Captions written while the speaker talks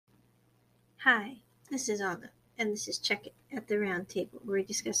Hi, this is Anna, and this is Check It at the Round Table, where we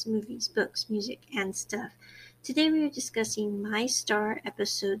discuss movies, books, music, and stuff. Today we are discussing My Star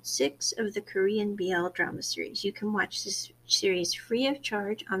Episode 6 of the Korean BL drama series. You can watch this series free of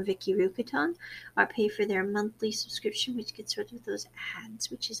charge on Viki Rukuton, or pay for their monthly subscription, which gets rid of those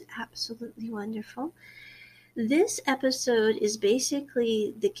ads, which is absolutely wonderful. This episode is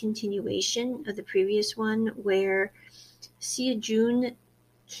basically the continuation of the previous one, where Seo-jun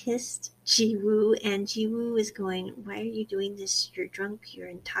kissed Ji-woo, and Ji-woo is going, "Why are you doing this? You're drunk, you're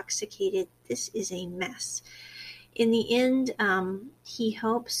intoxicated, this is a mess." In the end,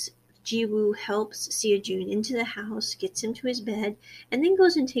 Ji-woo helps Seo-jun into the house, gets him to his bed, and then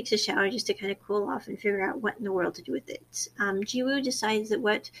goes and takes a shower just to kind of cool off and figure out what in the world to do with it. Ji-woo decides that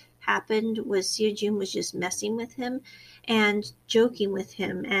what happened was Seo-jun was just messing with him and joking with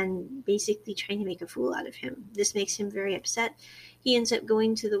him and basically trying to make a fool out of him. This makes him very upset. He ends up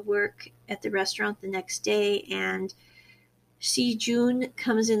going to the work at the restaurant the next day, and Si-jun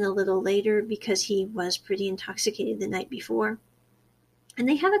comes in a little later because he was pretty intoxicated the night before. And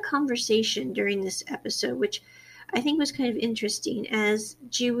they have a conversation during this episode, which I think was kind of interesting, as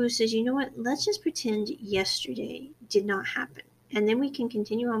Ji-woo says, "You know what, let's just pretend yesterday did not happen. And then we can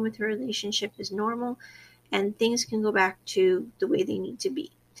continue on with our relationship as normal, and things can go back to the way they need to be."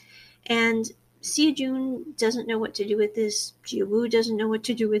 And Seo-jun doesn't know what to do with this. Ji-woo doesn't know what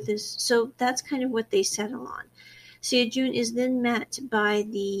to do with this. So that's kind of what they settle on. Seo-jun is then met by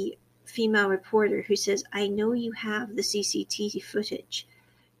the female reporter who says, "I know you have the CCTV footage.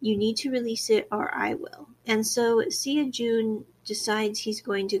 You need to release it or I will." And so Seo-jun decides he's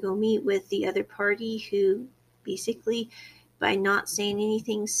going to go meet with the other party, who basically, by not saying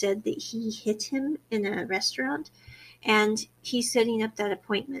anything, said that he hit him in a restaurant. And he's setting up that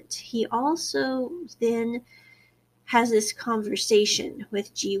appointment. He also then has this conversation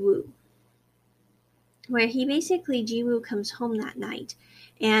with Ji-woo, where Ji-woo comes home that night,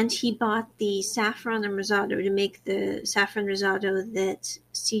 and he bought the saffron and risotto to make the saffron risotto that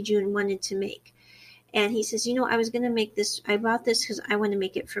Seo-jun wanted to make. And he says, "I was going to make this, I bought this because I want to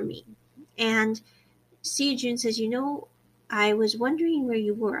make it for me." And Seo-jun says, "I was wondering where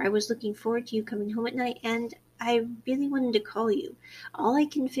you were. I was looking forward to you coming home at night, and I really wanted to call you. All I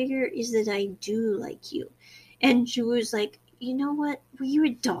can figure is that I do like you." And Juwoo's like, "You know what? Were you a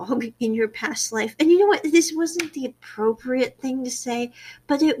dog in your past life?" And you know what? This wasn't the appropriate thing to say,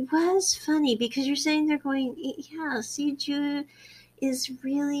 but it was funny because you're sitting there going, "Yeah, Seo-jun is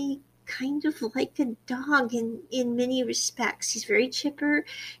really kind of like a dog in many respects. He's very chipper.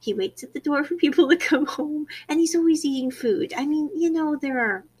 He waits at the door for people to come home, and he's always eating food." I mean, there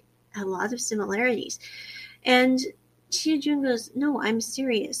are a lot of similarities. And Seo-jun goes, "No, I'm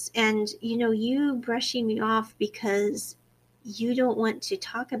serious. And, you brushing me off because you don't want to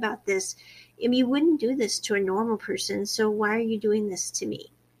talk about this. I mean, you wouldn't do this to a normal person, so why are you doing this to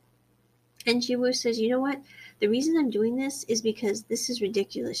me?" And Jiwoo says, "You know what? The reason I'm doing this is because this is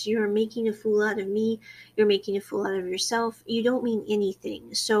ridiculous. You're making a fool out of me. You're making a fool out of yourself. You don't mean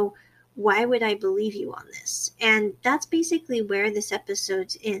anything. So why would I believe you on this?" And that's basically where this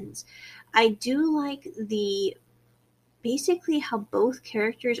episode ends. I do like basically how both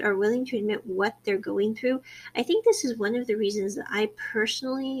characters are willing to admit what they're going through. I think this is one of the reasons that I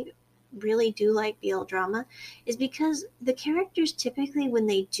personally really do like BL drama, is because the characters typically, when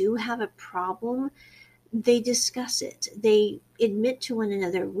they do have a problem, they discuss it. They admit to one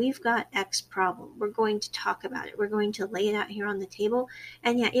another, "We've got X problem. We're going to talk about it. We're going to lay it out here on the table.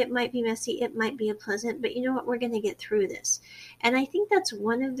 And yeah, it might be messy. It might be unpleasant, but you know what? We're going to get through this." And I think that's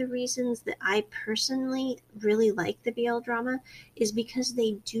one of the reasons that I personally really like the BL drama, is because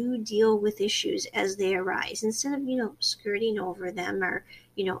they do deal with issues as they arise instead of, skirting over them or,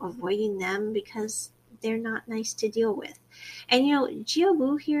 avoiding them because they're not nice to deal with. And,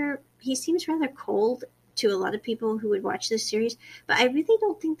 Jiwoo here, he seems rather cold to a lot of people who would watch this series, but I really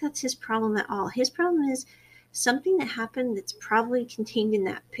don't think that's his problem at all. His problem is something that happened that's probably contained in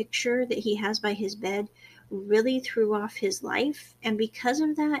that picture that he has by his bed really threw off his life, and because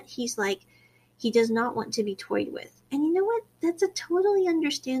of that, he's like, he does not want to be toyed with. And you know what? That's a totally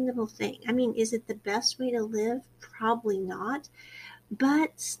understandable thing. I mean, is it the best way to live? Probably not,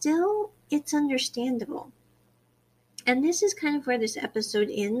 but still, it's understandable. And this is kind of where this episode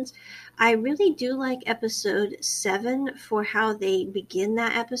ends. I really do like episode 7 for how they begin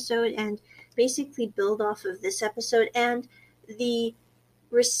that episode and basically build off of this episode, and the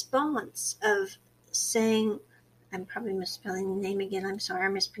response of saying, I'm probably misspelling the name again, I'm sorry,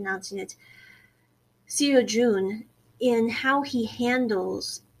 I'm mispronouncing it, Seo-jun, in how he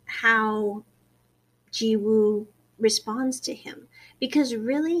handles how Ji-woo responds to him. Because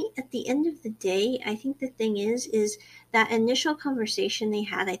really, at the end of the day, I think the thing is that initial conversation they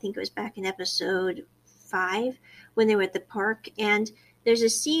had, I think it was back in episode 5 when they were at the park, and there's a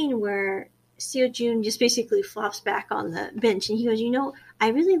scene where Seo Jun just basically flops back on the bench and he goes, I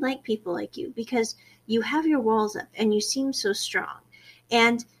really like people like you because you have your walls up and you seem so strong.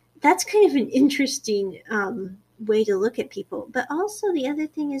 And that's kind of an interesting way to look at people. But also the other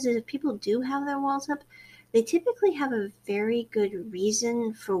thing is that if people do have their walls up, they typically have a very good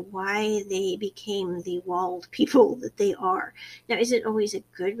reason for why they became the walled people that they are. Now, is it always a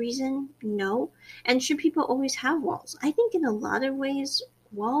good reason? No. And should people always have walls? I think in a lot of ways,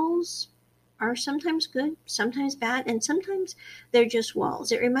 walls are sometimes good, sometimes bad, and sometimes they're just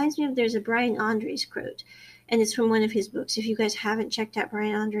walls. It reminds me of there's a Brian Andres quote, and it's from one of his books. If you guys haven't checked out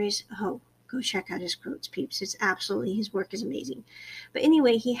Brian Andres, go check out his quotes, peeps. It's absolutely, his work is amazing. But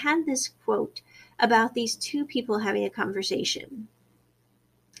anyway, he had this quote about these two people having a conversation.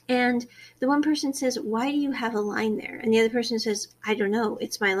 And the one person says, why do you have a line there? And the other person says, I don't know,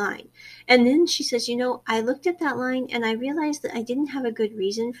 it's my line. And then she says, I looked at that line and I realized that I didn't have a good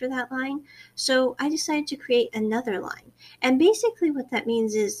reason for that line. So I decided to create another line. And basically what that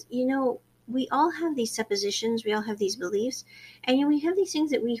means is, we all have these suppositions, we all have these beliefs, and we have these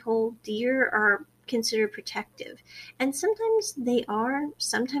things that we hold dear or consider protective. And sometimes they are,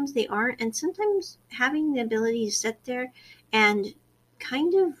 sometimes they aren't, and sometimes having the ability to sit there and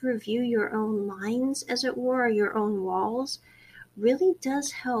kind of review your own lines, as it were, or your own walls, really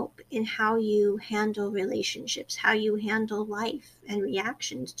does help in how you handle relationships, how you handle life and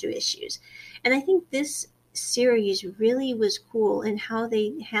reactions to issues. And I think this series really was cool in how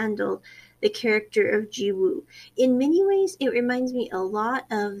they handled the character of Jiwoo. In many ways, it reminds me a lot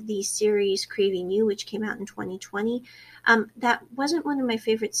of the series Craving You, which came out in 2020. That wasn't one of my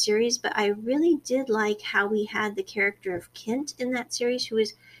favorite series, but I really did like how we had the character of Kent in that series, who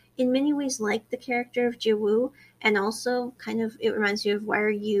is in many ways like the character of Jiwoo, and also kind of, it reminds me of Why Are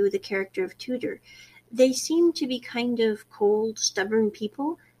You, the character of Tudor. They seem to be kind of cold, stubborn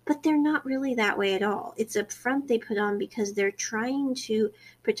people, but they're not really that way at all. It's a front they put on because they're trying to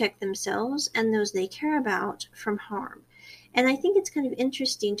protect themselves and those they care about from harm. And I think it's kind of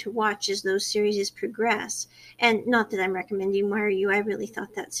interesting to watch as those series progress. And not that I'm recommending Why Are You, I really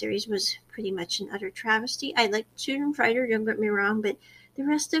thought that series was pretty much an utter travesty. I like Student Fighter, don't get me wrong, but the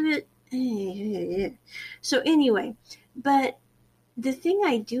rest of it, So anyway, but the thing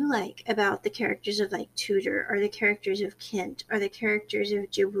I do like about the characters of like Tudor or the characters of Kent or the characters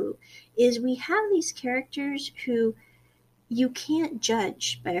of Jiwoo is we have these characters who you can't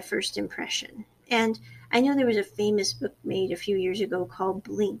judge by a first impression. And I know there was a famous book made a few years ago called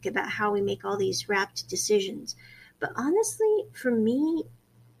Blink about how we make all these rapt decisions. But honestly, for me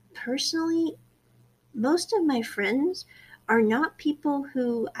personally, most of my friends are not people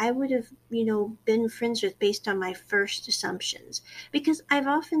who I would have, been friends with based on my first assumptions. Because I've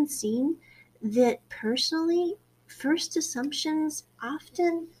often seen that personally, first assumptions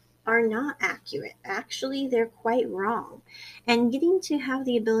often are not accurate. Actually, they're quite wrong. And getting to have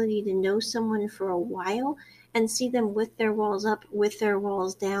the ability to know someone for a while and see them with their walls up, with their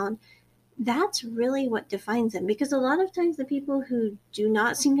walls down, that's really what defines them, because a lot of times the people who do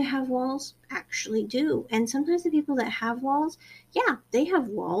not seem to have walls actually do, and sometimes the people that have walls, yeah, they have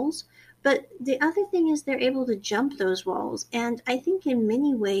walls, but the other thing is they're able to jump those walls. And I think in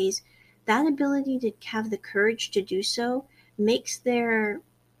many ways that ability to have the courage to do so makes their,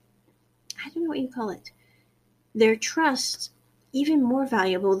 I don't know what you call it, their trust even more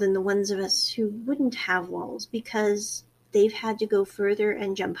valuable than the ones of us who wouldn't have walls, because they've had to go further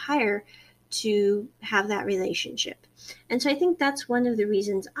and jump higher to have that relationship. And so I think that's one of the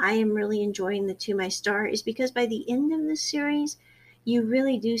reasons I am really enjoying the To My Star, is because by the end of this series, you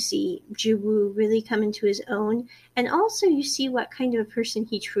really do see Jiwoo really come into his own, and also you see what kind of a person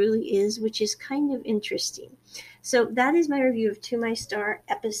he truly is, which is kind of interesting. So that is my review of To My Star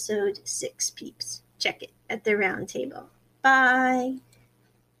episode 6, peeps. Check it at the round table. Bye.